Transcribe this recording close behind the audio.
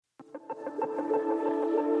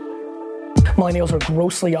Millennials are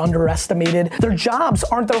grossly underestimated. Their jobs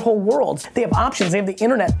aren't their whole worlds. They have options, they have the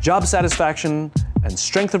internet. Job satisfaction and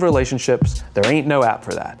strength of relationships, there ain't no app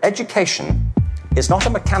for that. Education is not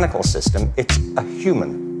a mechanical system, it's a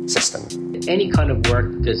human system. Any kind of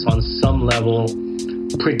work that's on some level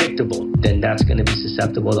predictable, then that's going to be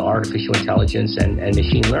susceptible to artificial intelligence and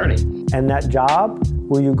machine learning. And that job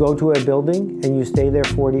where you go to a building and you stay there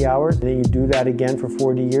 40 hours and then you do that again for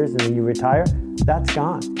 40 years and then you retire, that's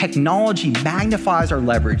gone. Technology magnifies our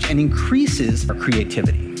leverage and increases our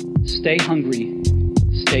creativity. Stay hungry,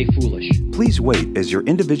 stay foolish. Please wait as your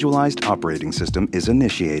individualized operating system is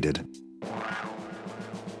initiated.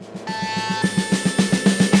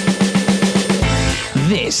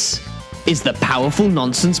 This is the Powerful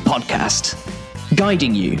Nonsense Podcast,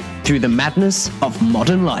 guiding you through the madness of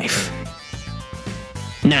modern life.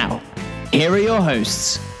 Now, here are your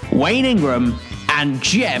hosts, Wayne Ingram and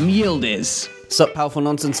Jem Yildiz. Sup, Powerful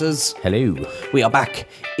Nonsenses? Hello. We are back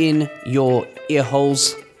in your ear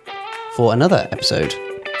holes for another episode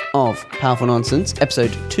of Powerful Nonsense,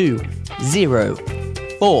 episode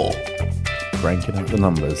 204. Cranking up the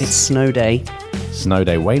numbers. It's snow day. Snow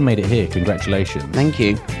day. Wayne made it here. Congratulations. Thank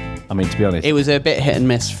you. I mean, to be honest, it was a bit hit and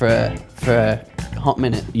miss for a hot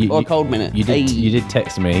minute or a cold minute. You did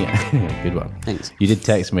text me. Good one. Thanks. You did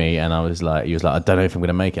text me, and I was like, I don't know if I'm going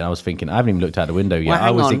to make it. And I was thinking, I haven't even looked out the window yet.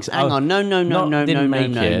 Well, hang on.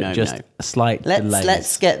 No. Just a slight delay.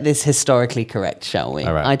 Let's get this historically correct, shall we?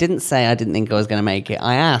 All right. I didn't say I didn't think I was going to make it.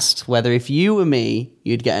 I asked whether if you were me,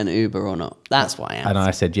 you'd get an Uber or not. That's why I asked. And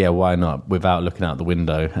I said, yeah, why not? Without looking out the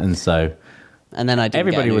window. And so... And then I didn't.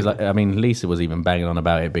 Everybody was like, I mean, Lisa was even banging on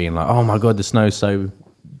about it being like, oh my God, the snow's so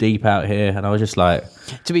deep out here. And I was just like...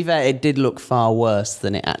 To be fair, it did look far worse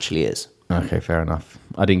than it actually is. Okay, fair enough.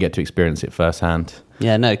 I didn't get to experience it firsthand.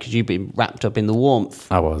 Yeah, no, because you'd been wrapped up in the warmth.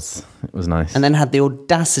 I was. It was nice. And then had the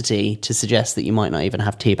audacity to suggest that you might not even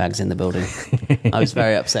have tea bags in the building. I was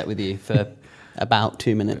very upset with you for about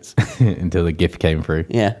 2 minutes. Until the gift came through.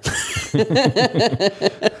 Yeah.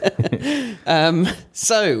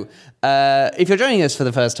 If you're joining us for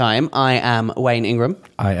the first time, I am Wayne Ingram.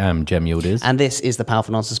 I am Jem Yildiz. And this is the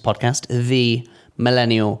Powerful Nonsense Podcast, the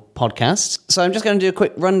Millennial Podcast. So I'm just going to do a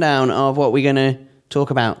quick rundown of what we're going to talk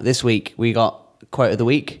about this week. We got Quote of the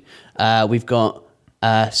Week. We've got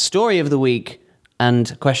Story of the Week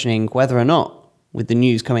and questioning whether or not, with the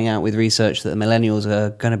news coming out with research that the millennials are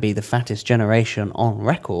going to be the fattest generation on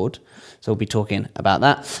record. So we'll be talking about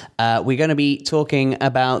that. We're going to be talking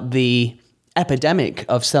about the epidemic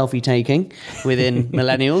of selfie taking within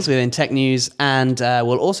millennials, within tech news, and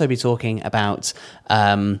we'll also be talking about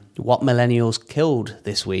what millennials killed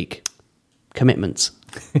this week. Commitments.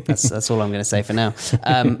 That's all I'm going to say for now.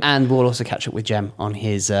 And we'll also catch up with Jem on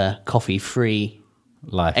his coffee-free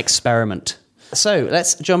life experiment. So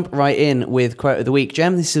let's jump right in with Quote of the Week.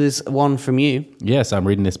 Jem, this is one from you. Yes, I'm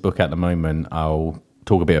reading this book at the moment. I'll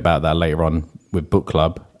talk a bit about that later on with Book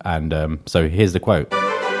Club. And so here's the quote.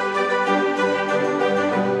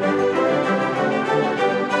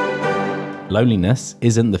 Loneliness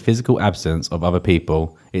isn't the physical absence of other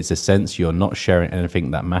people. It's a sense you're not sharing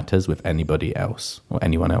anything that matters with anybody else or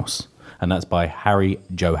anyone else. And that's by Harry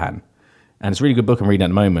Johan. And it's a really good book I'm reading at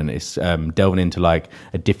the moment. It's delving into like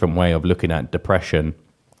a different way of looking at depression.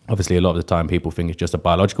 Obviously, a lot of the time people think it's just a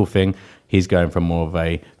biological thing. He's going from more of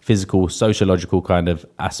a physical, sociological kind of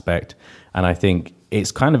aspect. And I think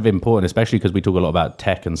it's kind of important, especially because we talk a lot about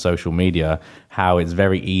tech and social media, how it's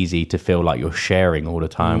very easy to feel like you're sharing all the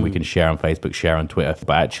time. We can share on Facebook, share on Twitter,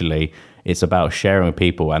 but actually it's about sharing with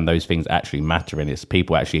people and those things actually matter, and it's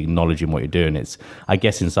people actually acknowledging what you're doing. It's, I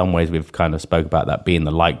guess in some ways we've kind of spoke about that being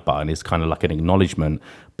the like button. It's kind of like an acknowledgement,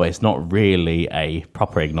 but it's not really a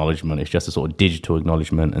proper acknowledgement. It's just a sort of digital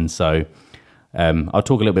acknowledgement. And so I'll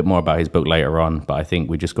talk a little bit more about his book later on, but I think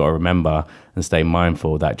we just got to remember and stay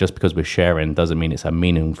mindful that just because we're sharing doesn't mean it's a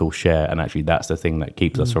meaningful share, and actually that's the thing that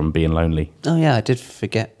keeps us from being lonely. Oh yeah, I did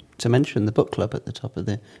forget to mention the book club at the top of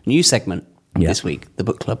the new segment this week, the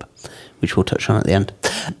book club, which we'll touch on at the end.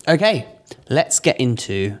 Okay, let's get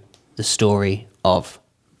into the story of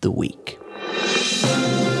the week.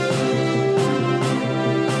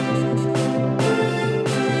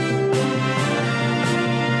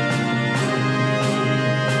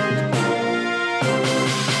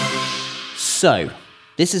 So,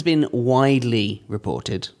 this has been widely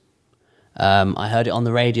reported. I heard it on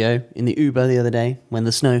the radio in the Uber the other day when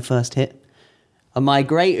the snow first hit. On my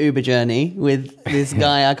great Uber journey with this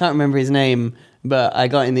guy, I can't remember his name, but I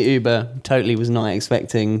got in the Uber, totally was not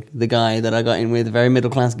expecting the guy that I got in with, a very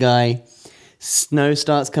middle-class guy. Snow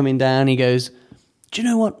starts coming down, he goes, do you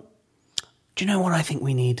know what I think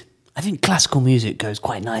we need? I I think classical music goes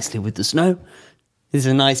quite nicely with the snow. There's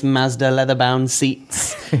a nice Mazda leather-bound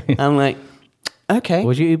seats. I'm like, okay.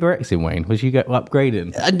 Was you Uber Xing, Wayne? Was you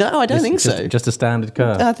upgrading? No, I don't think so. Just a standard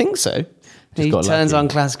car? I think so. He turns on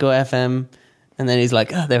classical FM, and then he's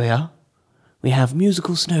like, oh, there we are. We have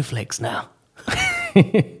musical snowflakes now.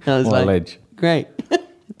 I was what like, a ledge. Great.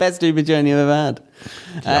 Best Uber journey I've ever had.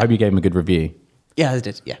 I hope you gave him a good review. Yeah, I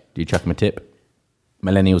did, yeah. Do you chuck him a tip?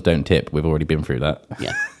 Millennials don't tip. We've already been through that.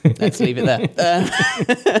 Yeah, let's leave it there.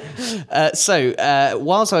 So,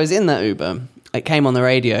 whilst I was in that Uber, it came on the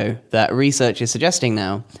radio that research is suggesting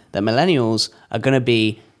now that millennials are going to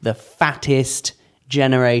be the fattest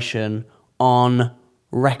generation on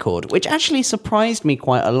record, which actually surprised me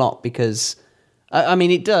quite a lot because, I mean,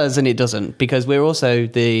 it does and it doesn't, because we're also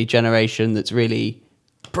the generation that's really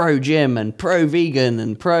pro-gym and pro-vegan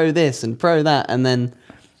and pro-this and pro-that, and then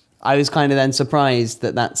I was kind of then surprised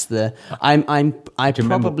that that's the... I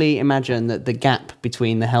probably imagine that the gap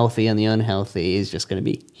between the healthy and the unhealthy is just going to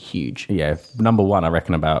be huge. Yeah, number one, I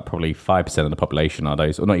reckon about probably 5% of the population are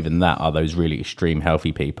those, or not even that, are those really extreme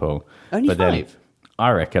healthy people. Only but 5? Then,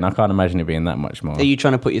 I reckon. I can't imagine it being that much more. Are you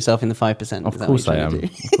trying to put yourself in the 5%? Of course I am. Of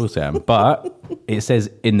course I am. But it says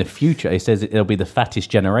in the future, it says it'll be the fattest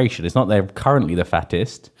generation. It's not they're currently the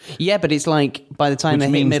fattest. Yeah, but it's like by the time they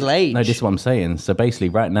hit middle age. No, this is what I'm saying. So basically,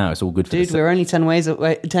 right now, it's all good for Dude, we're only 10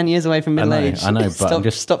 years away from middle age. I know,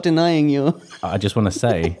 but stop denying you. I just want to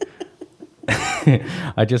say...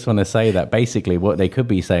 I just want to say that basically what they could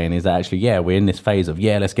be saying is that actually, yeah, we're in this phase of,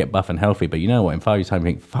 yeah, let's get buff and healthy. But you know what? In 5 years' time,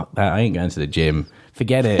 you think, fuck that, I ain't going to the gym.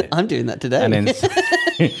 Forget it. I'm doing that today. And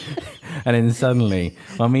then suddenly,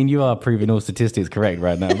 I mean, you are proving all statistics correct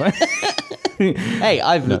right now. But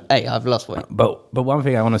I've lost weight. But one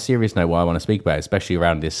thing on a serious note, what I want to speak about, especially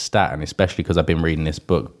around this stat, and especially because I've been reading this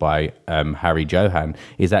book by Harry Johan,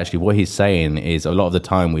 is actually what he's saying is a lot of the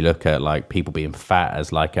time we look at like people being fat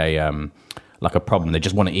as like a problem. They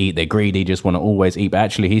just want to eat. They're greedy, just want to always eat. But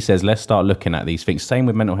actually, he says, let's start looking at these things. Same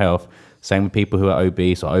with mental health, same with people who are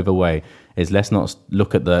obese or overweight, is let's not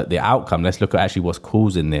look at the outcome. Let's look at actually what's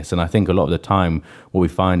causing this. And I think a lot of the time, what we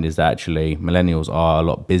find is that actually millennials are a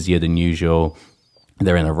lot busier than usual.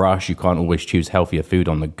 They're in a rush. You can't always choose healthier food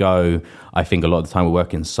on the go. I think a lot of the time we're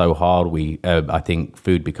working so hard. I think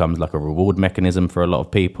food becomes like a reward mechanism for a lot of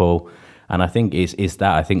people. And I think it's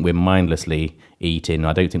that. I think we're mindlessly eating.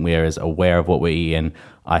 I don't think we're as aware of what we're eating.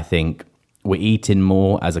 I think we're eating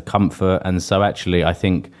more as a comfort. And so actually, I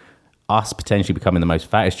think us potentially becoming the most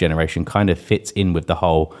fattest generation kind of fits in with the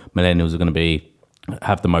whole millennials are going to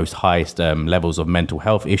have the most highest levels of mental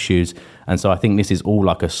health issues. And so I think this is all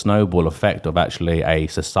like a snowball effect of actually a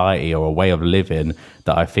society or a way of living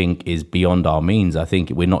that I think is beyond our means. I think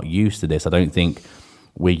we're not used to this. I don't think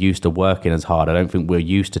we're used to working as hard. I don't think we're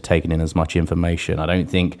used to taking in as much information.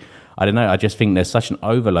 I just think there's such an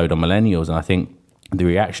overload on millennials. And I think the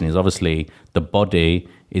reaction is obviously the body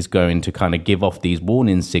is going to kind of give off these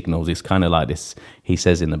warning signals. It's kind of like this, he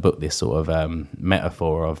says in the book, this sort of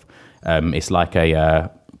metaphor of, it's like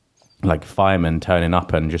like firemen turning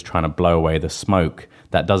up and just trying to blow away the smoke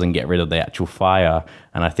that doesn't get rid of the actual fire.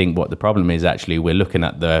 And I think what the problem is actually we're looking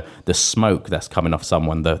at the smoke that's coming off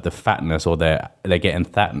someone, the fatness, or they're getting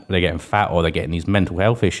fat, or they're getting these mental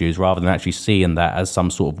health issues, rather than actually seeing that as some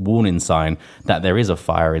sort of warning sign that there is a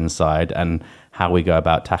fire inside, and how we go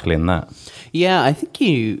about tackling that. Yeah, I think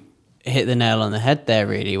you hit the nail on the head there,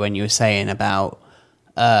 really, when you were saying about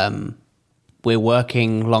we're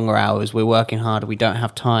working longer hours, we're working harder, we don't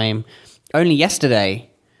have time. Only yesterday,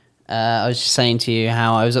 I was just saying to you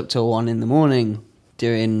how I was up till 1 a.m.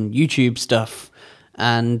 doing YouTube stuff,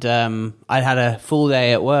 and I had a full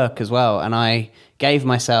day at work as well, and I gave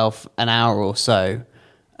myself an hour or so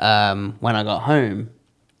when I got home,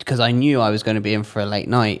 because I knew I was going to be in for a late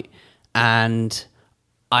night, and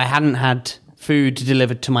I hadn't had food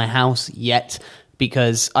delivered to my house yet,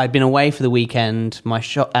 because I'd been away for the weekend,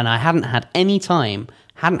 and I hadn't had any time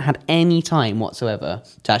whatsoever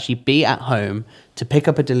to actually be at home to pick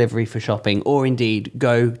up a delivery for shopping, or indeed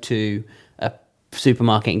go to a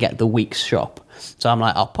supermarket and get the week's shop. So I'm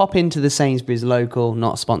like, I'll pop into the Sainsbury's local,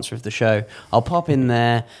 not a sponsor of the show. I'll pop in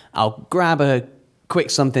there, I'll grab a quick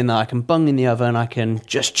something that I can bung in the oven, I can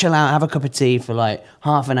just chill out, have a cup of tea for like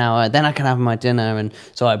half an hour, then I can have my dinner. And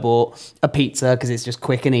so I bought a pizza because it's just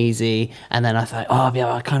quick and easy, and then I thought, oh yeah,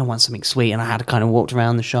 I kind of want something sweet, and I had kind of walked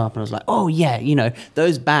around the shop and I was like, oh yeah,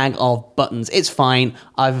 those bag of buttons, it's fine,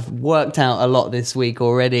 I've worked out a lot this week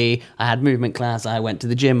already, I had movement class, I went to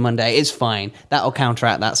the gym Monday, it's fine, that'll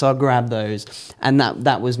counteract that, so I'll grab those, and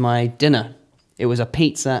that was my dinner. It was a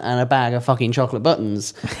pizza and a bag of fucking chocolate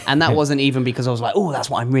buttons. And that wasn't even because I was like, oh, that's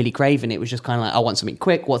what I'm really craving. It was just kind of like, I want something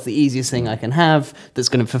quick. What's the easiest thing I can have that's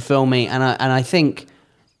going to fulfill me? And I think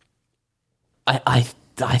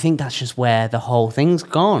I think that's just where the whole thing's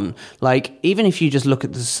gone. Like, even if you just look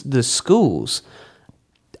at the schools,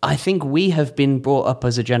 I think we have been brought up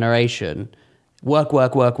as a generation, work.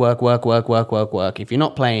 If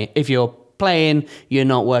you're playing, you're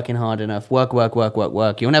not working hard enough. Work.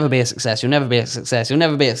 You'll never be a success.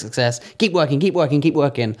 Keep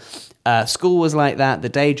working. School was like that. The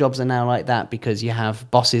day jobs are now like that because you have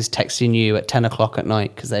bosses texting you at 10 o'clock at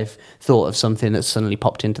night because they've thought of something that's suddenly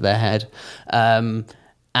popped into their head.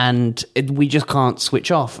 We just can't switch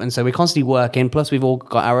off. And so we're constantly working. Plus, we've all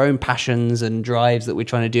got our own passions and drives that we're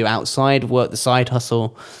trying to do outside of work, the side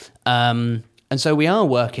hustle. And so we are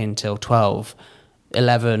working till 12,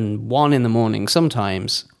 11, 1 in the morning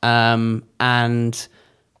sometimes. And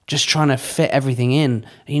just trying to fit everything in,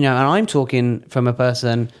 and I'm talking from a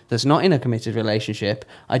person that's not in a committed relationship.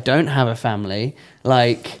 I don't have a family,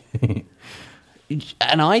 and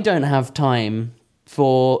I don't have time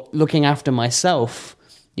for looking after myself,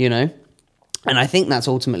 and I think that's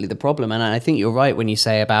ultimately the problem. And I think you're right when you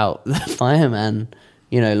say about the fireman,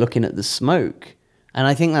 looking at the smoke. And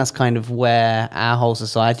I think that's kind of where our whole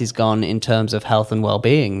society's gone in terms of health and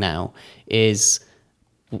well-being now, is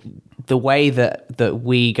the way that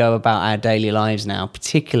we go about our daily lives now,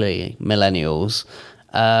 particularly millennials,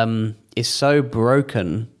 is so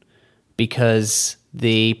broken because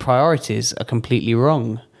the priorities are completely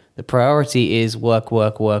wrong. The priority is work.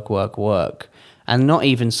 And not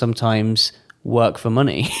even sometimes work for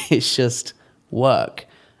money. It's just work.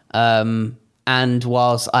 And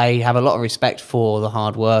whilst I have a lot of respect for the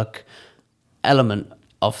hard work element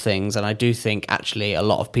of things, and I do think actually a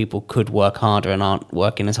lot of people could work harder and aren't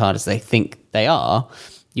working as hard as they think they are,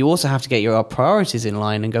 you also have to get your priorities in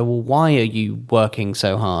line and go, well, why are you working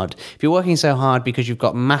so hard? If you're working so hard because you've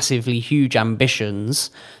got massively huge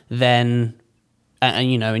ambitions, then,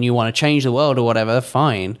 and you want to change the world or whatever,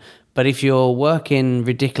 fine. But if you're working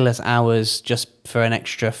ridiculous hours just for an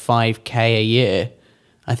extra 5K a year,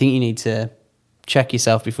 I think you need to check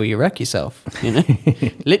yourself before you wreck yourself,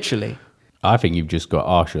 literally. I think you've just got to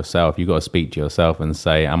ask yourself, you've got to speak to yourself and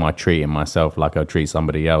say, am I treating myself like I treat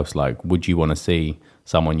somebody else? Like, would you want to see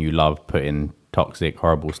someone you love putting toxic,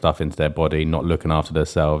 horrible stuff into their body, not looking after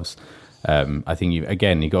themselves? I think you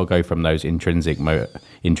got to go from those intrinsic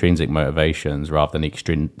motivations rather than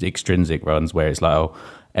extrinsic ones where it's like, oh,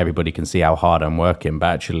 everybody can see how hard I'm working, but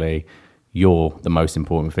actually you're the most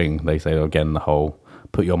important thing. They say, again, the whole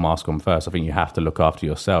put your mask on first. I think you have to look after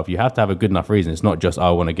yourself. You have to have a good enough reason. It's not just, I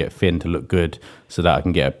want to get thin to look good so that I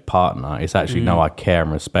can get a partner. It's actually, no, I care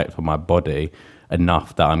and respect for my body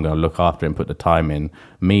enough that I'm going to look after it and put the time in.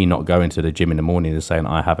 Me not going to the gym in the morning is saying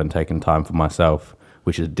I haven't taken time for myself,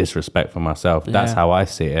 which is disrespect for myself. That's how I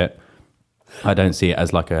see it. I don't see it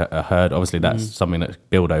as like a herd. Obviously, that's something that's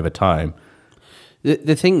built over time.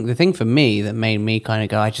 The thing for me that made me kind of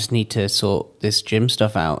go, I just need to sort this gym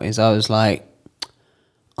stuff out, is I was like,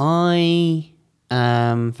 I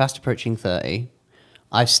am fast approaching 30.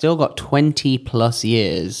 I've still got 20 plus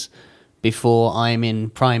years before I'm in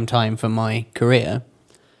prime time for my career.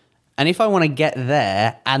 And if I want to get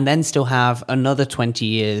there and then still have another 20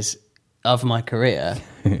 years of my career,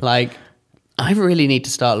 like, I really need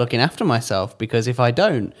to start looking after myself, because if I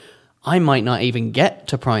don't, I might not even get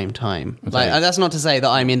to prime time. Like, that's not to say that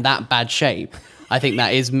I'm in that bad shape. I think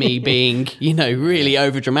that is me being, really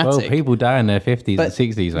over dramatic. Well, people die in their 50s and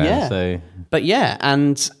 60s, man. Yeah. So. But yeah,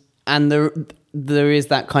 and there is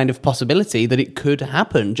that kind of possibility that it could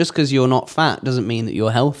happen. Just because you're not fat doesn't mean that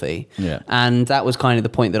you're healthy. Yeah. And that was kind of the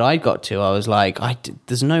point that I got to. I was like,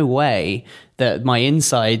 there's no way that my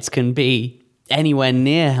insides can be anywhere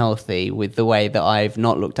near healthy with the way that I've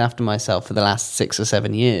not looked after myself for the last 6 or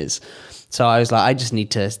 7 years. So I was like, I just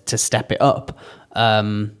need to step it up.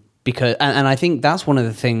 Because I think that's one of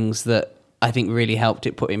the things that I think really helped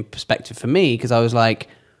it put in perspective for me, because I was like,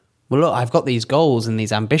 well, look, I've got these goals and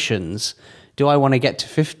these ambitions. Do I want to get to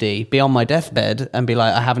 50, be on my deathbed and be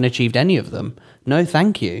like, I haven't achieved any of them? No,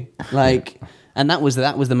 thank you. Like, and that was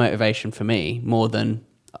the motivation for me more than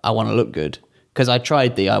I want to look good. Because I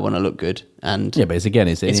tried I want to look good, and yeah, but it's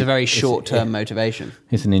a very short-term motivation.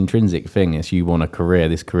 It's an intrinsic thing. It's you want a career.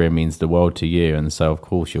 This career means the world to you, and so of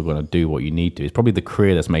course you're going to do what you need to. It's probably the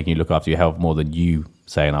career that's making you look after your health more than you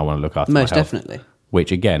saying I want to look after my health. Most definitely.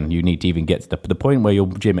 Which again, you need to even get to the point where you'll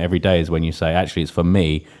gym every day is when you say actually it's for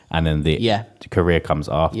me, and then the career comes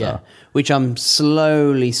after. Yeah, which I'm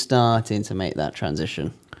slowly starting to make that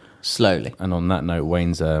transition. slowly. And on that note,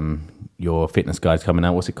 Wayne's your fitness guide's coming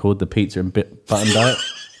out. What's it called? The pizza and button diet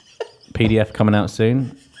PDF coming out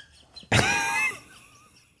soon.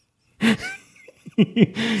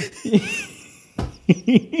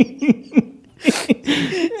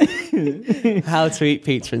 How to eat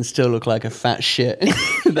pizza and still look like a fat shit.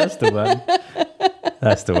 That's the one.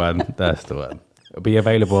 That's the one. That's the one. It'll be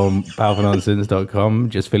available on powerfulnonsense.com.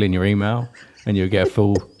 Just fill in your email and you'll get a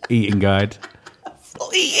full eating guide.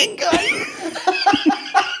 Full eating guide.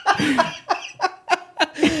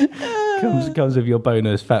 Comes with your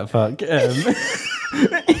bonus fat fuck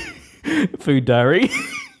food diary.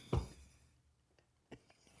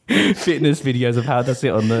 Fitness videos of how to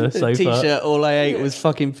sit on the sofa. T-shirt, all I ate was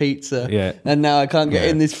fucking pizza. Yeah. And now I can't get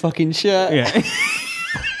in this fucking shirt. Yeah.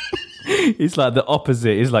 It's like the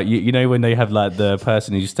opposite. It's like, you know when they have like the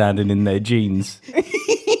person who's standing in their jeans?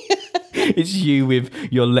 It's you with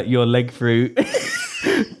your leg through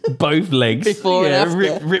both legs. Before and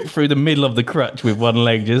after. Rip through the middle of the crutch with one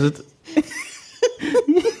leg just...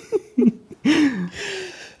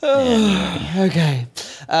 Okay.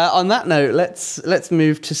 On that note, let's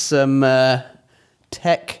move to some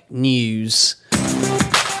tech news.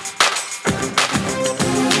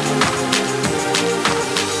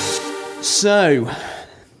 So,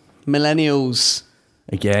 millennials.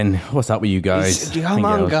 Again, what's up with you guys? Come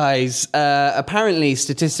on, guys. Apparently,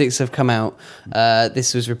 statistics have come out.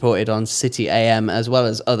 This was reported on City AM as well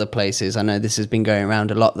as other places. I know this has been going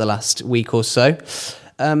around a lot the last week or so.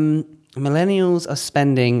 Millennials are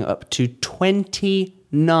spending up to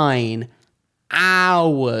 29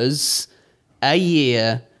 hours a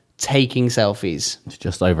year taking selfies. It's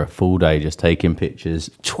just over a full day just taking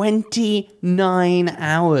pictures. 29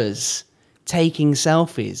 hours taking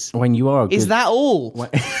selfies. When you are is that all?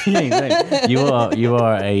 you are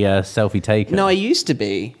a selfie taker. No, I used to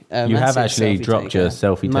be. You have actually dropped your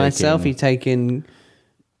selfie taking. My selfie taking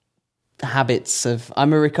habits of...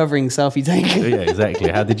 I'm a recovering selfie taker. Yeah,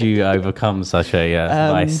 exactly. How did you overcome such a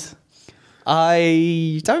vice?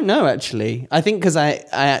 I don't know, actually. I think because I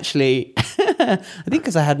actually... I think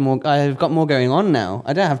because I've got more going on now.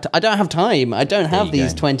 I don't have time. I don't have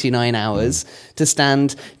these 29 hours to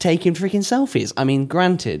stand taking freaking selfies. I mean,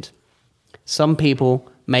 granted, some people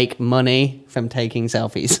make money from taking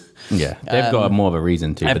selfies. Yeah, they've got more of a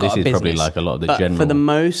reason to, but this is probably like a lot of the general... For the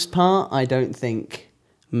most part, I don't think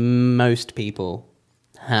most people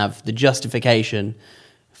have the justification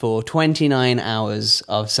for 29 hours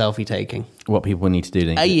of selfie taking. What people need to do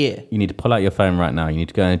then? A year. You need to pull out your phone right now. You need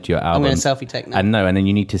to go into your album. I'm going to selfie take now. And then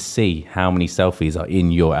you need to see how many selfies are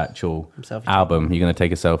in your actual album. You're going to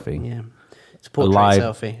take a selfie. Yeah. It's a portrait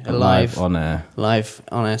selfie. A live on air. Live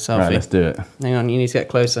on air selfie. Right, let's do it. Hang on, you need to get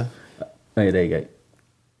closer. Oh, there you go.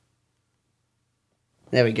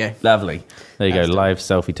 There we go. Lovely. There you go. Live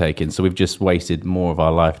selfie taking. So we've just wasted more of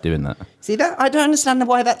our life doing that. See, that I don't understand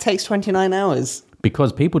why that takes 29 hours.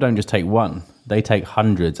 Because people don't just take one. They take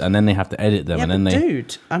hundreds and then they have to edit them. Yeah, and then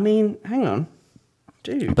dude, I mean, hang on.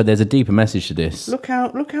 Dude. But there's a deeper message to this. Look how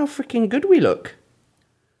freaking good we look.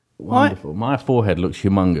 Wonderful. What? My forehead looks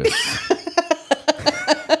humongous.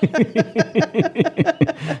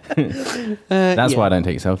 That's why I don't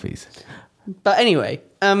take selfies. But anyway,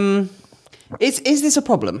 is this a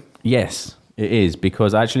problem? Yes, it is,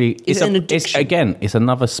 because actually it's an addiction. It's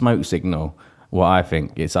another smoke signal. What I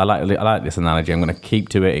think I like this analogy. I'm going to keep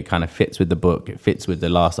to it. It kind of fits with the book. It fits with the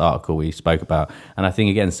last article we spoke about. And I think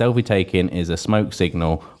again, selfie taking is a smoke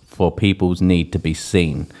signal for people's need to be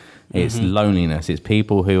seen. It's loneliness. It's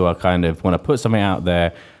people who are kind of want to put something out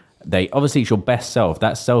there. They obviously, it's your best self.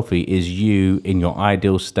 That selfie is you in your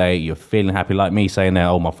ideal state. You're feeling happy, like me saying there,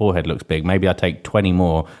 oh, my forehead looks big. Maybe I take 20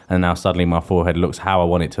 more and now suddenly my forehead looks how I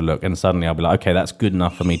want it to look. And suddenly I'll be like, okay, that's good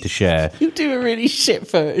enough for me to share. You do a really shit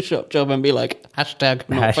Photoshop job and be like, hashtag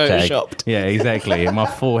not photoshopped. Yeah, exactly. My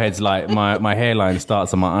forehead's like, my hairline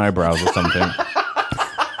starts on my eyebrows or something.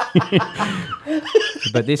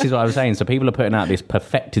 But this is what I was saying. So people are putting out this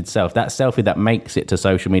perfected self. That selfie that makes it to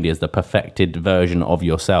social media is the perfected version of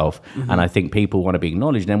yourself. And I think people want to be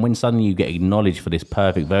acknowledged. And when suddenly you get acknowledged for this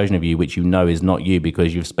perfect version of you, which you know is not you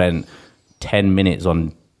because you've spent 10 minutes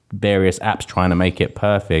on various apps trying to make it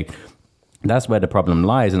perfect, that's where the problem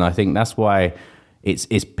lies. And I think that's why it's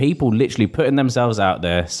people literally putting themselves out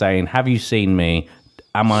there saying, have you seen me?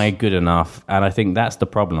 Am I good enough? And I think that's the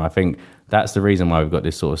problem. I think that's the reason why we've got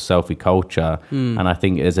this sort of selfie culture. And I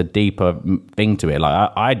think there's a deeper thing to it.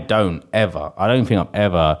 Like I don't think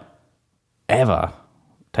I've ever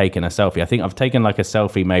taken a selfie. I think I've taken like a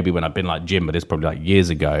selfie maybe when I've been like gym, but it's probably like years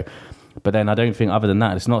ago. But then I don't think other than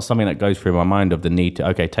that, it's not something that goes through my mind of the need to,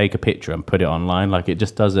 okay, take a picture and put it online. Like it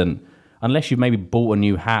just doesn't, unless you've maybe bought a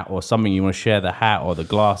new hat or something, you want to share the hat or the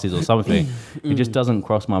glasses or something, it just doesn't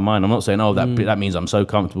cross my mind. I'm not saying, that means I'm so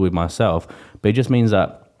comfortable with myself, but it just means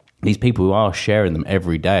that these people who are sharing them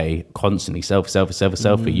every day, constantly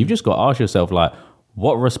selfie, you've just got to ask yourself, like,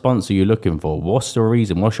 what response are you looking for? What's the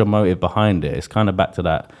reason? What's your motive behind it? It's kind of back to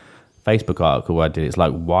that Facebook article I did. It's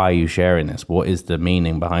like, why are you sharing this? What is the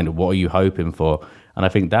meaning behind it? What are you hoping for? And I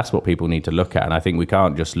think that's what people need to look at. And I think we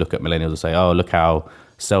can't just look at millennials and say, oh, look how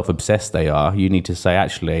self-obsessed they are. You need to say,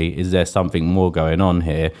 actually, is there something more going on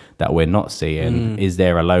here that we're not seeing? Is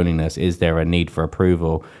there a loneliness? Is there a need for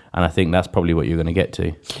approval? And I think that's probably what you're going to get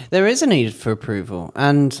to. There is a need for approval.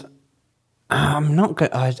 And I'm not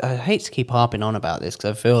good. I hate to keep harping on about this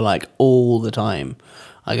because I feel like all the time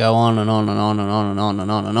I go on and on and on and on and on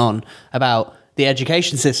and on and on about the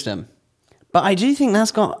education system. But I do think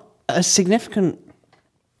that's got a significant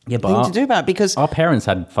thing to do about it, because our parents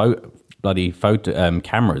had bloody photo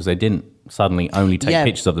cameras. They didn't suddenly only take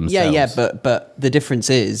pictures of themselves. But the difference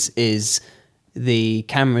is the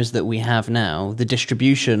cameras that we have now, the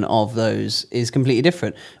distribution of those is completely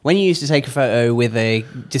different. When you used to take a photo with a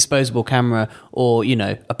disposable camera or, you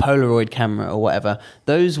know, a Polaroid camera or whatever,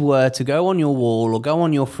 those were to go on your wall or go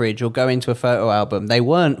on your fridge or go into a photo album. They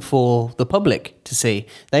weren't for the public to see.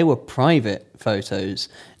 They were private photos.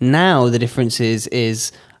 Now the difference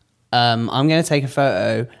is I'm going to take a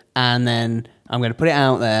photo and then I'm going to put it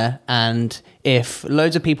out there, and if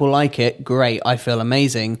loads of people like it, great, I feel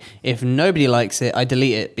amazing. If nobody likes it, I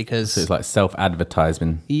delete it because... So it's like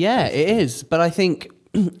self-advertisement. Yeah, it is. But I think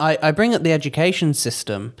I bring up the education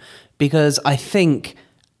system because I think,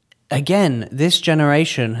 again, this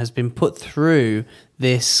generation has been put through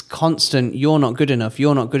this constant, you're not good enough,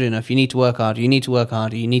 you need to work harder, you need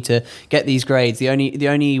to get these grades. The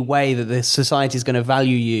only way that the society is going to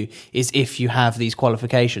value you is if you have these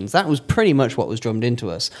qualifications. That was pretty much what was drummed into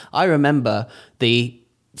us. I remember the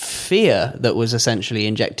fear that was essentially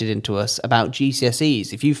injected into us about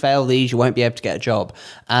GCSEs. If you fail these, you won't be able to get a job.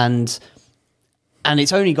 And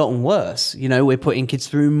it's only gotten worse. You know, we're putting kids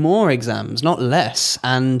through more exams, not less.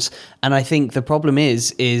 And I think the problem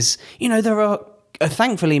is, you know, there are...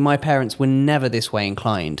 Thankfully, my parents were never this way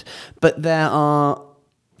inclined, but there are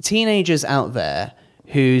teenagers out there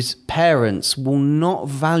whose parents will not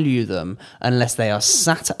value them unless they are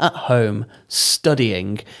sat at home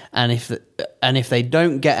studying, and if they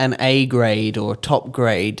don't get an A grade or a top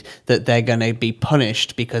grade, that they're going to be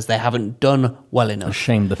punished because they haven't done well enough.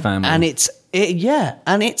 Shame the family. And it's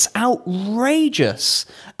outrageous.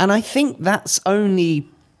 And I think that's only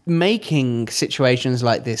making situations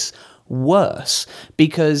like this worse,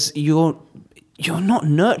 because you're not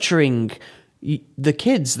nurturing the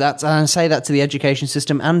kids. And I say that to the education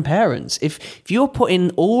system and parents. If you're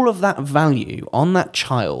putting all of that value on that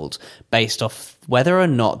child based off whether or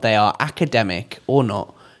not they are academic or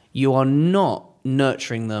not, you are not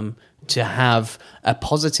nurturing them to have a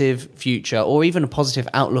positive future or even a positive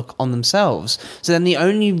outlook on themselves. So then the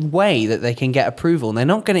only way that they can get approval, and they're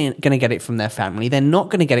not going to get it from their family, they're not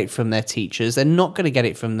going to get it from their teachers, they're not going to get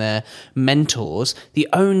it from their mentors. The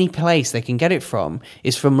only place they can get it from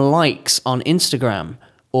is from likes on Instagram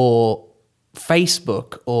or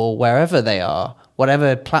Facebook or wherever they are,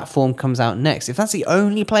 whatever platform comes out next. If that's the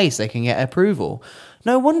only place they can get approval,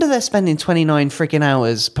 no wonder they're spending 29 freaking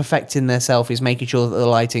hours perfecting their selfies, making sure that the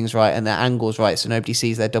lighting's right and their angle's right so nobody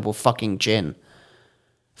sees their double fucking chin.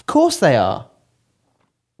 Of course they are.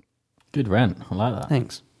 Good rant. I like that.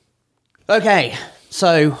 Thanks. Okay,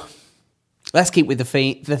 so let's keep with the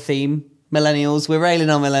theme. Millennials. We're railing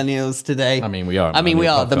on millennials today. I mean, we are. We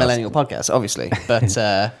are the Millennial Podcast, obviously. But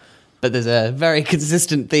but there's a very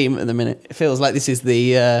consistent theme at the minute. It feels like this is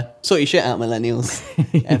the sort your shit out millennials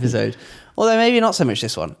episode. Although maybe not so much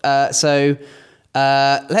this one. So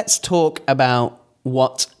let's talk about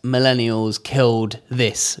what millennials killed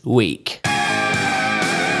this week.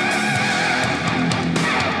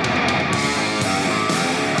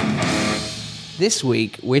 This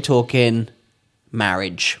week, we're talking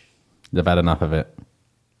marriage. They've had enough of it.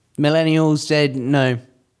 Millennials said no.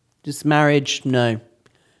 Just marriage, no.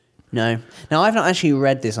 No. Now, I've not actually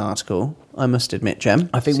read this article, I must admit, Jem.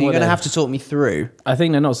 I think so you're going to have to talk me through. I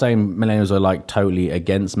think they're not saying millennials are like totally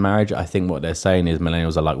against marriage. I think what they're saying is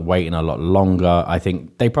millennials are like waiting a lot longer. I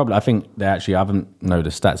think they actually, I haven't know the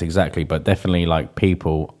stats exactly, but definitely like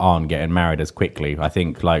people aren't getting married as quickly. I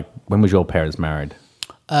think like, when was your parents married?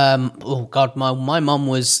 Oh God, my mum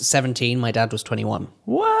was 17, my dad was 21.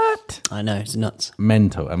 What? I know, it's nuts.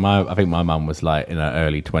 Mental. And I think my mum was like in her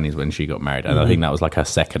early 20s when she got married, and I think that was like her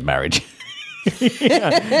second marriage.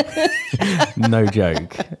 No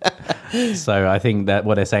joke. So I think that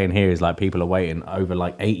what they're saying here is like people are waiting over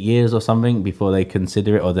like 8 years or something before they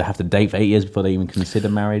consider it, or they have to date for 8 years before they even consider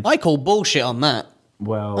marriage. I call bullshit on that.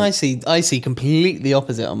 Well, I see completely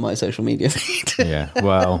opposite on my social media feed. Yeah,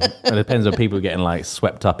 well, it depends on people getting like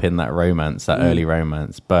swept up in that romance, that early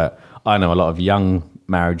romance. But I know a lot of young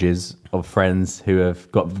marriages of friends who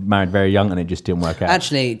have got married very young and it just didn't work out.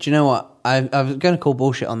 Actually, do you know what? I was going to call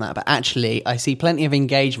bullshit on that, but actually, I see plenty of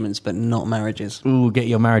engagements, but not marriages. Ooh, get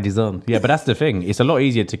your marriages on. Yeah, but that's the thing. It's a lot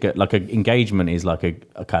easier to get, like, an engagement is like a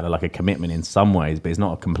kind of like a commitment in some ways, but it's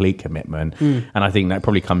not a complete commitment. And I think that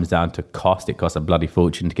probably comes down to cost. It costs a bloody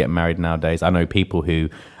fortune to get married nowadays. I know people who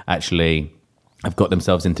actually have got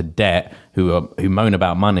themselves into debt who moan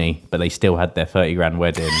about money, but they still had their 30 grand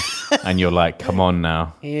wedding. And you're like, come on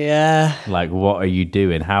now. Yeah. Like, what are you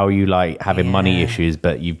doing? How are you like having money issues,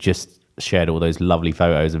 but you've just shared all those lovely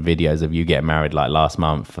photos and videos of you getting married like last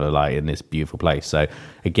month for like in this beautiful place. So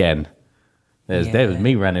again, there was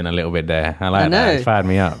me running a little bit there. I like that. It fired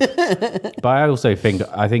me up. But I also think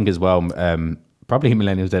as well, probably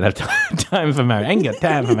millennials don't have time for marriage. I ain't got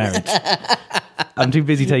time for marriage. I'm too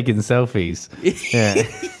busy taking selfies.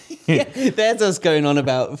 Yeah. There's us going on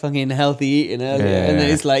about fucking healthy eating earlier, and then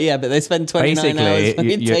it's like, but they spend 29 hours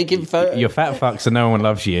fucking taking photos. You're fat fuck, so no one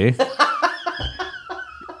loves you.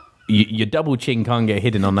 Your double chin can't get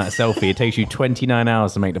hidden on that selfie. It takes you 29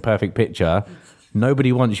 hours to make the perfect picture.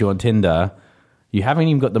 Nobody wants you on Tinder. You haven't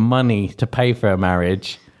even got the money to pay for a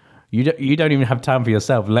marriage. You don't even have time for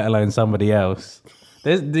yourself, let alone somebody else.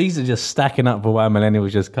 These are just stacking up for why millennials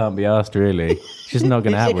just can't be asked, really. It's just not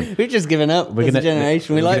going to happen. We've just given up as a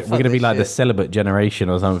generation. We're going to be like shit. the celibate generation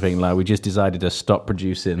or something. Like, we just decided to stop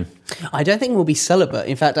producing. I don't think we'll be celibate.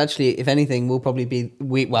 In fact, actually, if anything, we'll probably be...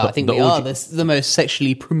 I think we are the most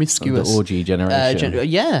sexually promiscuous... The orgy generation.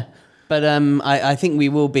 Yeah. But I think we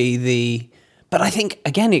will be the... But I think,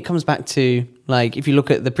 again, it comes back to, like, if you look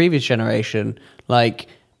at the previous generation, like...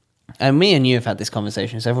 And me and you have had this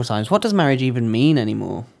conversation several times. What does marriage even mean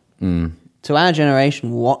anymore? To our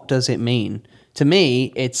generation, what does it mean? To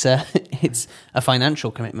me, it's a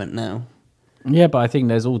financial commitment now. Yeah, but I think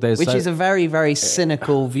which is a very, very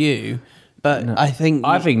cynical view. But no, I think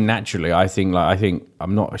naturally, I think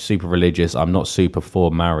I'm not super religious. I'm not super for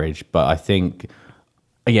marriage, but I think.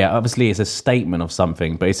 Yeah, obviously it's a statement of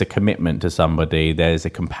something, but it's a commitment to somebody. There's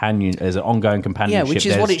an ongoing companionship. Yeah, which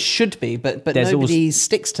is what it should be, but nobody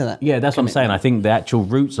sticks to that. Yeah, that's what I'm saying. I think the actual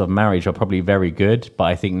roots of marriage are probably very good, but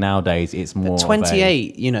I think nowadays it's more... But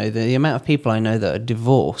 28, the amount of people I know that are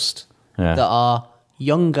divorced, that are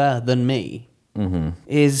younger than me,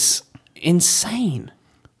 is insane.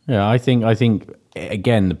 Yeah, I think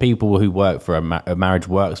again, the people who work for a marriage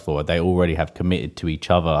works for, they already have committed to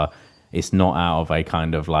each other. It's not out of a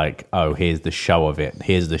kind of like, oh, here's the show of it.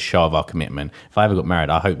 Here's the show of our commitment. If I ever got married,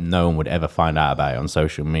 I hope no one would ever find out about it on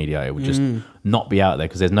social media. It would just not be out there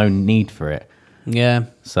because there's no need for it. Yeah.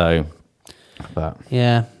 So, but...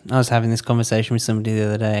 Yeah, I was having this conversation with somebody the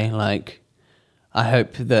other day. Like, I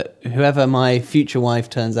hope that whoever my future wife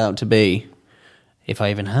turns out to be, if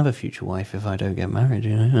I even have a future wife, if I don't get married, I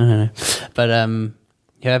don't know. But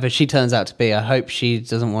whoever she turns out to be, I hope she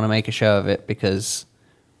doesn't want to make a show of it because...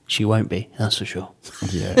 She won't be, that's for sure.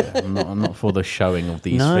 Yeah, I'm not for the showing of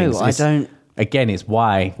these things. No, I don't. Again, it's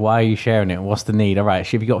why. Why are you sharing it? What's the need? All right,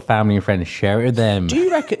 if you've got family and friends, share it with them. Do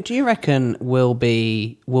you reckon we'll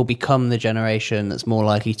become the generation that's more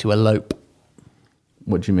likely to elope?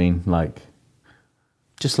 What do you mean? Like,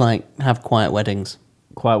 just like have quiet weddings?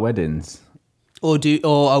 Quiet weddings? Or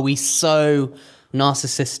are we so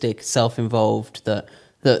narcissistic, self-involved that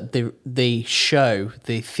the show,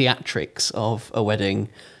 the theatrics of a wedding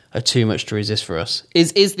are too much to resist for us?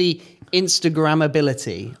 Is the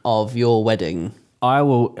Instagrammability of your wedding? I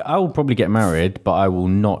will probably get married, but I will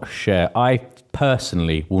not share. I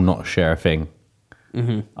personally will not share a thing.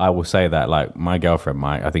 Mm-hmm. I will say that, like, my girlfriend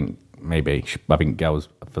might. I think girls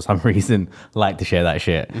for some reason like to share that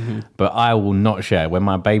shit, but I will not share. When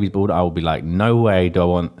my baby's born, I will be like, no way do I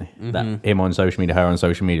want him on social media, her on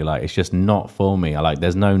social media. Like, it's just not for me.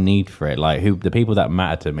 There's no need for it. Like, the people that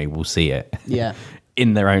matter to me will see it. Yeah.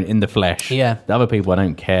 in the flesh. Yeah. The other people, I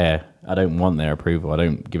don't care. I don't want their approval. I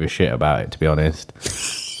don't give a shit about it, to be honest.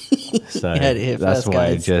 So that's why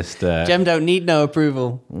I just... Jem don't need no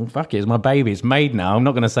approval. Well, fuck it, it's my baby. It's made now. I'm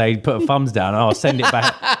not going to say put a thumbs down. I'll send it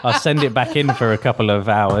back. I'll send it back in for a couple of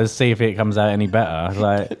hours, see if it comes out any better.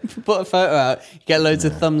 Like, put a photo out, you get loads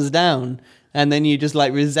of thumbs down, and then you just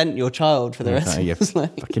like resent your child for the rest of his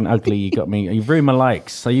life. Fucking ugly. You got me. You've ruined my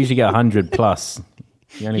likes. I usually get 100 plus.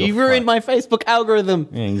 You ruined my Facebook algorithm.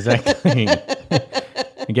 Yeah, exactly.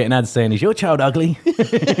 You're getting ads saying, "Is your child ugly?"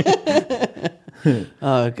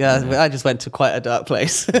 Oh god, I just went to quite a dark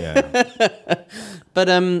place. But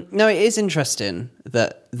no, it is interesting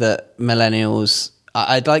that millennials.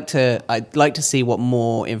 I'd like to see what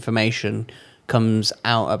more information comes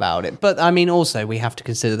out about it. But I mean, also we have to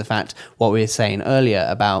consider the fact what we were saying earlier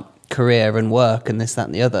about career and work and this, that,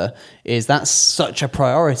 and the other is that's such a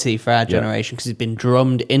priority for our generation because it's been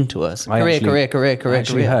drummed into us. Career. I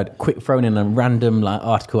actually heard, quick thrown in a random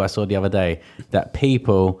article I saw the other day that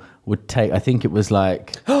people would take, I think it was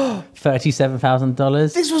like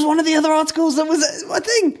 $37,000. This was one of the other articles that was a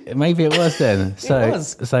thing. Maybe it was then. So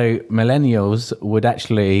millennials would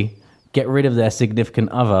actually get rid of their significant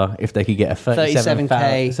other if they could get a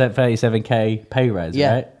 37K pay raise,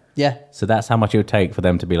 right? Yeah. So that's how much it would take for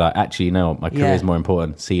them to be like, actually, you know what, my career is more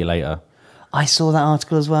important. See you later. I saw that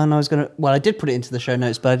article as well, and I did put it into the show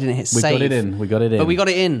notes, but I didn't hit save. We got it in. But we got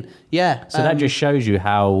it in, yeah. So that just shows you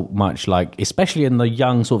how much, especially in the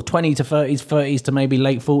young sort of 20 to 30s to maybe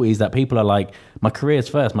late 40s, that people are like, my career's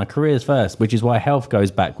first, which is why health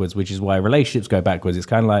goes backwards, which is why relationships go backwards. It's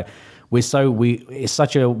kind of like, it's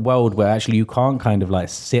such a world where actually you can't kind of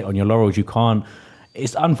sit on your laurels. You can't.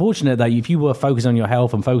 It's unfortunate that if you were focusing on your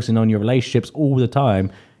health and focusing on your relationships all the time,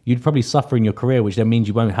 you'd probably suffer in your career, which then means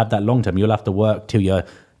you won't have that long term. You'll have to work till you're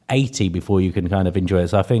 80 before you can kind of enjoy it.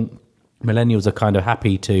 So I think millennials are kind of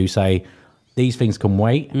happy to say these things can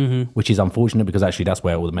wait, which is unfortunate because actually that's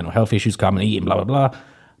where all the mental health issues come and eating, blah, blah, blah.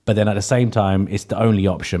 But then at the same time, it's the only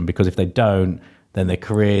option because if they don't, then their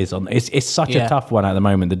careers on. It's such a tough one at the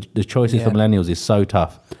moment. The choices for millennials is so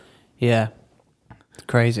tough. Yeah, it's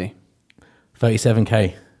crazy.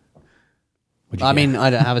 37K. I mean, I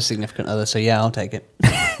don't have a significant other, so yeah, I'll take it.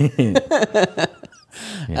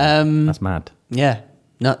 That's mad. Yeah,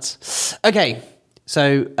 nuts. Okay,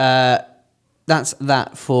 so that's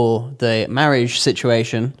that for the marriage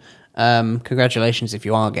situation. Congratulations if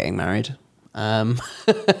you are getting married.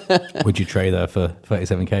 Would you trade her for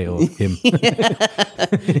 37K or him?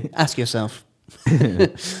 Ask yourself.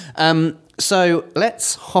 So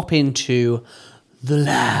let's hop into the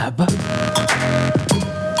lab.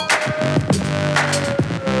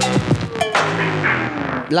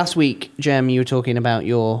 Last week, Jem, you were talking about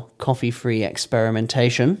your coffee-free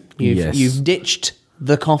experimentation. You've ditched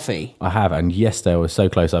the coffee. I have, and yesterday I was so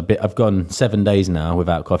close. I've gone 7 days now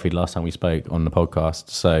without coffee. Last time we spoke on the podcast,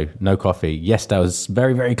 so no coffee. Yesterday I was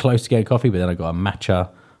very, very close to getting coffee, but then I got a matcha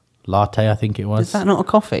latte, I think it was. Is that not a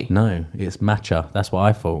coffee? No, it's matcha. That's what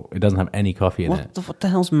I thought. It doesn't have any coffee in it. What the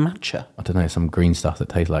hell's matcha? I don't know, some green stuff that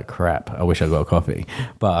tastes like crap. I wish I got a coffee,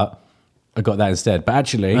 but I got that instead. But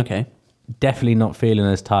actually, okay. Definitely not feeling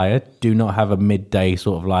as tired. Do not have a midday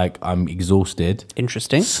sort of I'm exhausted.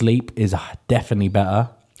 Interesting. Sleep is definitely better.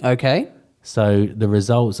 Okay. So the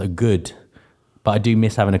results are good, but I do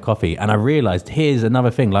miss having a coffee. And I realised, here's another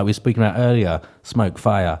thing, like we were speaking about earlier, smoke,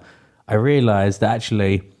 fire. I realised that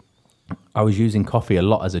actually I was using coffee a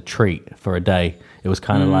lot as a treat for a day. It was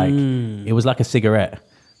kind of it was like a cigarette.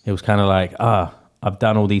 It was kind of like, I've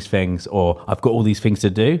done all these things, or I've got all these things to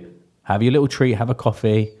do. Have your little treat, have a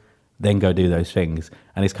coffee, then go do those things.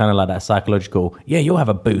 And it's kind of like that psychological, you'll have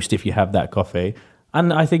a boost if you have that coffee.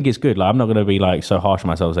 And I think it's good. I'm not going to be so harsh on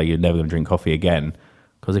myself and say you're never going to drink coffee again.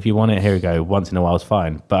 Because if you want it, here we go, once in a while is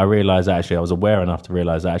fine. But I realised that actually I was aware enough to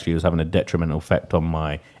realise that actually it was having a detrimental effect on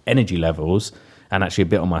my energy levels and actually a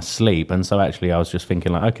bit on my sleep. And so actually I was just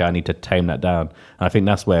thinking okay, I need to tame that down. And I think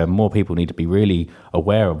that's where more people need to be really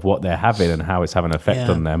aware of what they're having and how it's having an effect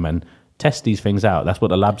on them and test these things out. That's what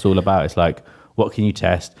the lab's all about. It's what can you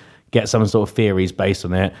test? Get some sort of theories based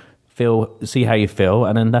on it, see how you feel,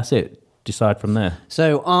 and then that's it. Decide from there.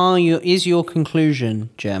 So is your conclusion,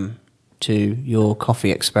 Jem, to your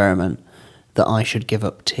coffee experiment that I should give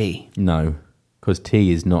up tea? No, because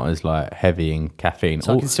tea is not as heavy in caffeine.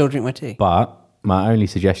 So I can still drink my tea. But my only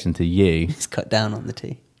suggestion to you is cut down on the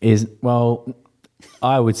tea.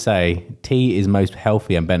 I would say tea is most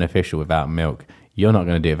healthy and beneficial without milk. You're not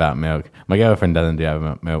going to do it without milk. My girlfriend doesn't do it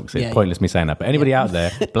without milk, so it's pointless me saying that. But anybody out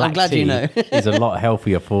there, black tea is a lot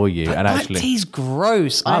healthier for you. But and black actually, tea's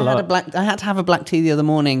gross. I had to have a black tea the other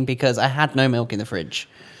morning because I had no milk in the fridge,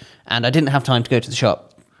 and I didn't have time to go to the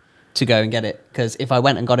shop to go and get it because if I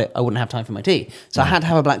went and got it, I wouldn't have time for my tea. So I had to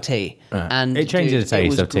have a black tea, and it changes the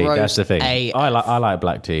taste of tea. That's the thing. I like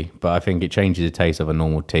black tea, but I think it changes the taste of a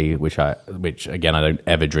normal tea, which again I don't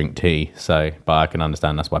ever drink tea. So, but I can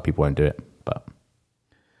understand that's why people won't do it. But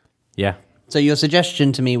yeah. So your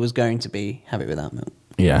suggestion to me was going to be have it without milk.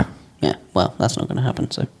 Yeah. Yeah. Well, that's not going to happen.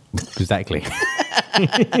 So exactly.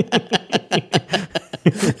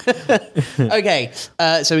 Okay.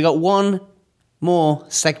 So we got one more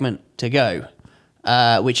segment to go,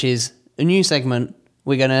 which is a new segment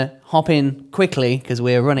we're going to hop in quickly, because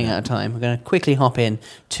we're running out of time. We're going to quickly hop in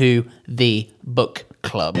to the book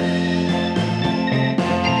club.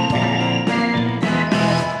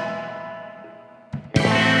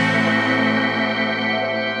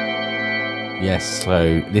 Yes,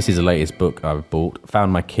 so this is the latest book I've bought.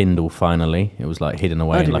 Found my Kindle finally. It was like hidden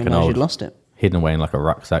away in like an old... you'd lost it. Hidden away in like a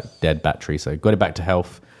rucksack, dead battery. So got it back to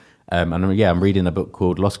health. And I'm reading a book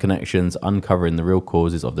called Lost Connections, Uncovering the Real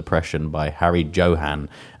Causes of Depression by Harry Johan.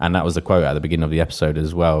 And that was the quote at the beginning of the episode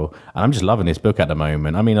as well. And I'm just loving this book at the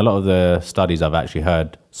moment. I mean, a lot of the studies I've actually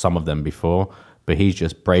heard some of them before, but he's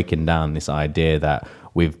just breaking down this idea that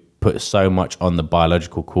we've put so much on the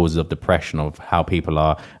biological causes of depression, of how people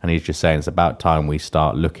are, and he's just saying it's about time we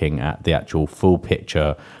start looking at the actual full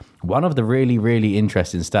picture. One of the really, really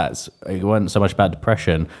interesting stats, it wasn't so much about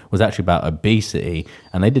depression, was actually about obesity,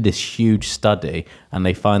 and they did this huge study, and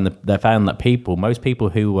they found that most people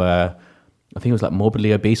who were, I think it was like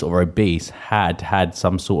morbidly obese or obese, had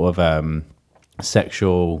some sort of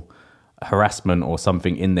sexual harassment or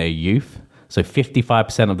something in their youth. So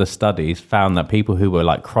 55% of the studies found that people who were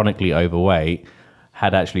like chronically overweight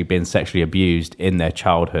had actually been sexually abused in their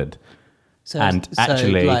childhood. So like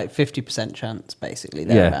 50% chance, basically,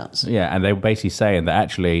 thereabouts. Yeah, and they were basically saying that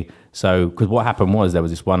actually, because what happened was there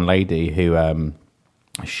was this one lady who,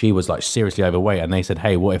 she was like seriously overweight, and they said,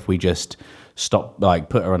 hey, what if we just stop, like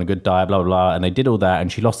put her on a good diet, blah, blah, blah. And they did all that,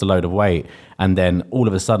 and she lost a load of weight. And then all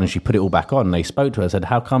of a sudden she put it all back on. And they spoke to her, said,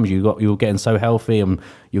 how comes you were getting so healthy and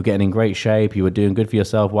you're getting in great shape, you were doing good for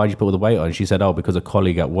yourself, why did you put all the weight on? And she said, oh, because a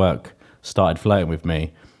colleague at work started flirting with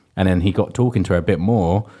me. And then he got talking to her a bit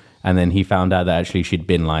more, and then he found out that actually she'd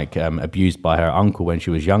been like abused by her uncle when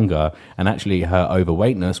she was younger, and actually her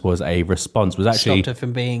overweightness was a response, was actually stopped her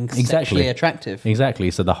from being sexually attractive.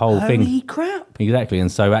 Exactly. So the whole thing. Holy crap. Exactly.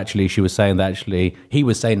 And so actually she was saying that actually he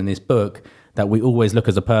was saying in this book that we always look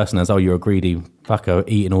as a person as, oh, you're a greedy fucker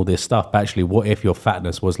eating all this stuff. But actually, what if your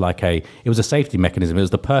fatness was like it was a safety mechanism. It was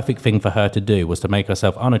the perfect thing for her to do, was to make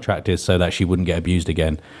herself unattractive so that she wouldn't get abused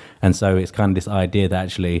again. And so it's kind of this idea that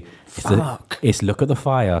actually it's look at the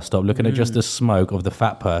fire, stop looking at just the smoke of the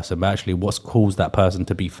fat person, but actually what's caused that person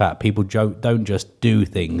to be fat. People don't just do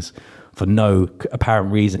things for no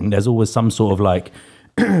apparent reason. There's always some sort of like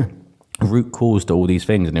root cause to all these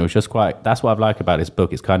things. And it was just that's what I like about this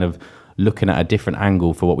book. It's kind of looking at a different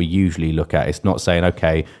angle for what we usually look at. It's not saying,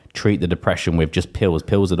 okay, treat the depression with just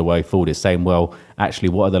pills are the way forward. It's saying, well, actually,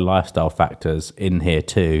 what are the lifestyle factors in here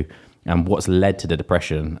too, and what's led to the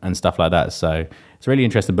depression and stuff like that. So it's a really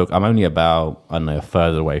interesting book. I'm only about, I don't know, a third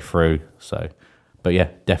of the way through. So, but yeah,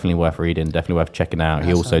 definitely worth reading, definitely worth checking out.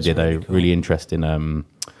 He also did a really interesting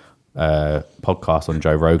podcast on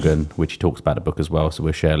Joe Rogan, which he talks about the book as well. So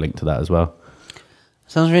we'll share a link to that as well.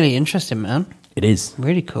 Sounds really interesting, man. It is.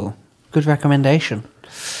 Really cool. Good recommendation.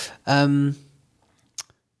 Talking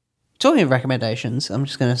of recommendations, I'm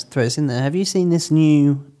just going to throw this in there. Have you seen this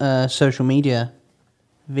new social media,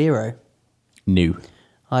 Vero? New.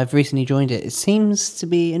 I've recently joined it. It seems to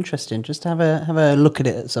be interesting. Just have a look at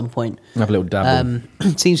it at some point. Have a little dabble.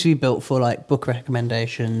 It seems to be built for like book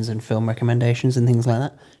recommendations and film recommendations and things like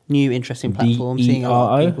that. New, interesting platform. Seeing a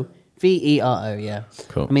lot of people. Vero, yeah.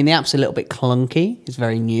 Cool. I mean, the app's a little bit clunky. It's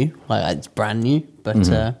very new, like it's brand new, but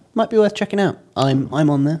might be worth checking out. I'm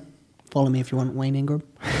on there. Follow me if you want, Wayne Ingram.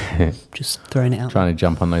 Just throwing it out. Trying to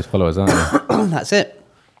jump on those followers, aren't you? That's it.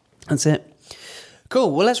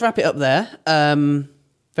 Cool. Well, let's wrap it up there.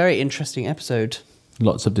 Very interesting episode.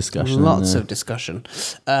 Lots of discussion.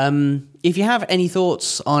 If you have any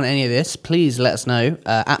thoughts on any of this, please let us know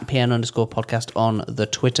at PN_podcast on the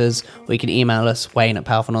Twitters, or you can email us,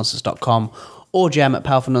 Wayne@powerfulnonsense.com or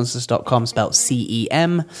Jem@powerfulnonsense.com, spelled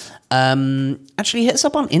CEM. Actually, hit us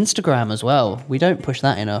up on Instagram as well. We don't push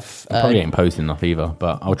that enough. I probably ain't posting enough either,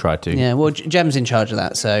 but I'll try to. Yeah, well, Jem's in charge of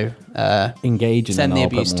that, so engage and send then the I'll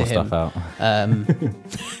abuse put more to stuff him.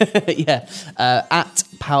 out. Yeah, at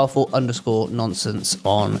powerful_nonsense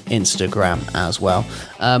on Instagram as well.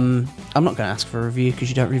 I'm not going to ask for a review because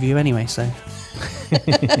you don't review anyway, so.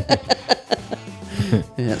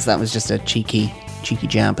 Yes, that was just a cheeky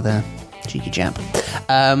jab there. Cheeky jab.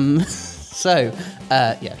 So,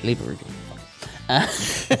 leave a review.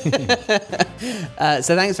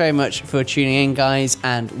 So thanks very much for tuning in, guys,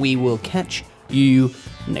 and we will catch you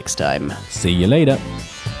next time. See you later.